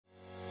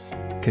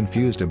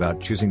Confused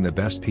about choosing the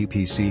best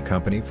PPC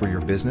company for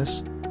your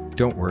business?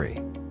 Don't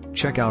worry.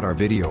 Check out our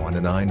video on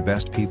the 9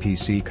 best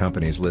PPC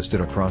companies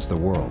listed across the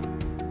world.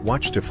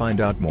 Watch to find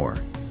out more.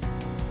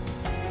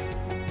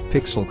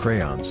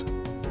 PixelCrayons.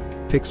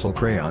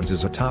 PixelCrayons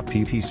is a top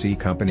PPC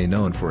company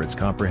known for its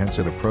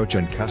comprehensive approach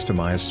and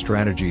customized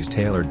strategies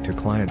tailored to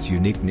clients'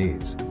 unique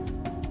needs.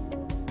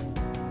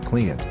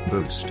 Client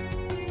Boost.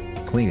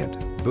 Client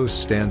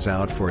Boost stands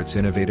out for its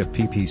innovative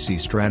PPC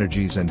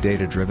strategies and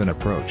data-driven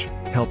approach,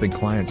 helping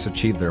clients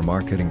achieve their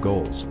marketing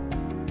goals.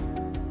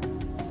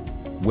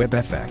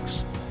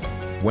 WebFX.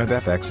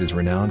 WebFX is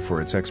renowned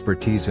for its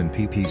expertise in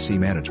PPC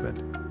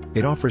management.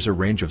 It offers a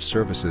range of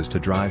services to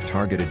drive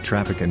targeted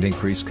traffic and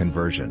increase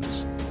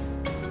conversions.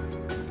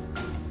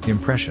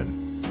 Impression.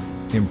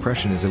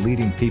 Impression is a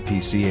leading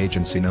PPC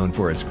agency known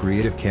for its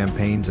creative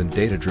campaigns and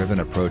data-driven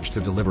approach to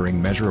delivering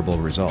measurable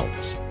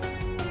results.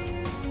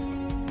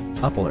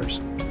 Upplers.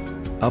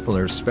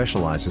 Upplers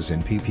specializes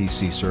in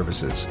PPC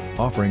services,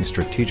 offering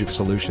strategic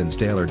solutions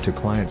tailored to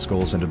clients'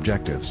 goals and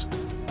objectives.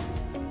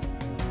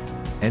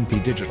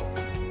 NP Digital.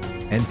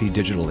 NP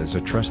Digital is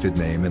a trusted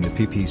name in the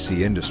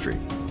PPC industry,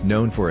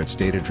 known for its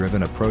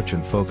data-driven approach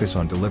and focus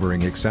on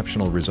delivering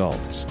exceptional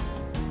results.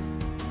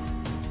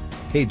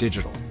 Hey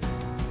Digital.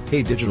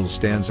 Hey Digital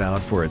stands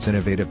out for its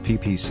innovative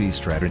PPC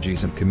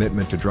strategies and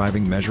commitment to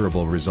driving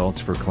measurable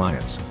results for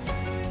clients.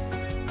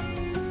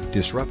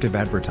 Disruptive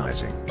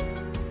Advertising.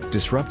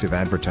 Disruptive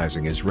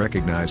Advertising is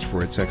recognized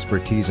for its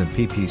expertise in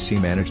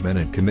PPC management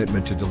and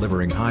commitment to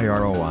delivering high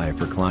ROI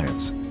for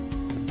clients.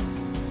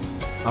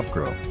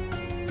 Upgrow.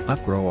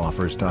 Upgrow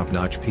offers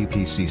top-notch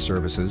PPC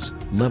services,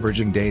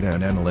 leveraging data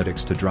and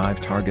analytics to drive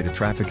targeted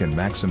traffic and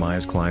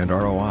maximize client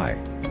ROI.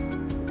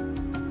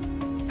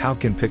 How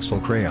can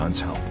PixelCrayons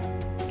help?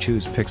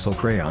 Choose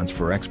PixelCrayons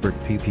for expert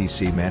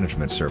PPC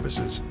management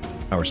services.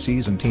 Our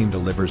seasoned team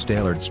delivers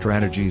tailored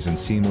strategies and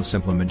seamless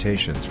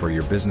implementations for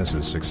your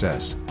business's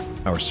success.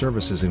 Our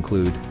services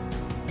include